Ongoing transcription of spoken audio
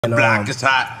And, Block is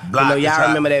hot. Block is y'all hot.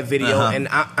 remember that video, and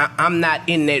I'm not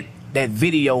in that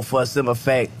video for a simple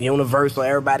fact. Universal,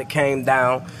 everybody came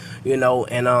down,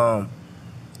 and I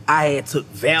had took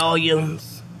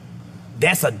Valiums.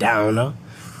 That's a downer.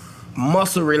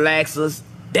 Muscle relaxers.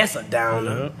 That's a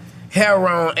downer.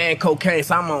 Heroin and cocaine.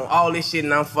 So I'm on all this shit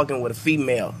and I'm fucking with a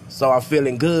female. So I'm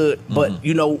feeling good. But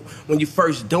when you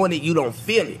first doing it, you don't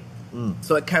feel it.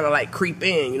 So it kind of like creep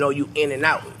in. You in and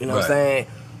out. You know what I'm saying?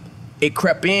 It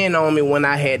crept in on me when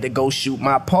I had to go shoot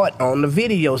my part on the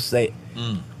video set.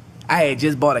 I had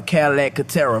just bought a Cadillac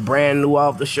Catera, brand new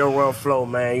off the showroom floor,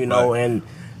 man, and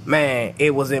man,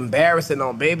 it was embarrassing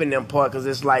on Baby and them part, because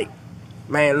it's like,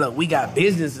 man, look, we got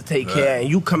business to take care of, and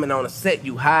you coming on the set,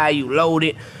 you high, you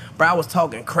loaded. Bro, I was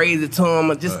talking crazy to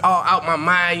him, just all out my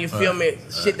mind, you feel me?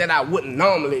 Shit that I wouldn't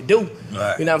normally do. You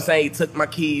know what I'm saying? He took my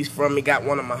keys from me, got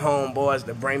one of my homeboys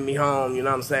to bring me home, you know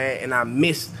what I'm saying? And I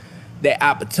missed that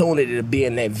opportunity to be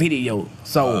in that video.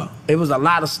 So it was a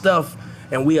lot of stuff,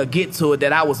 and we'll get to it,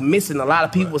 that I was missing. A lot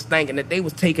of people was thinking that they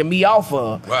was taking me off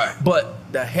of.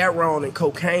 But the heroin and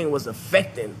cocaine was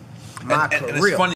affecting my career. And it's funny.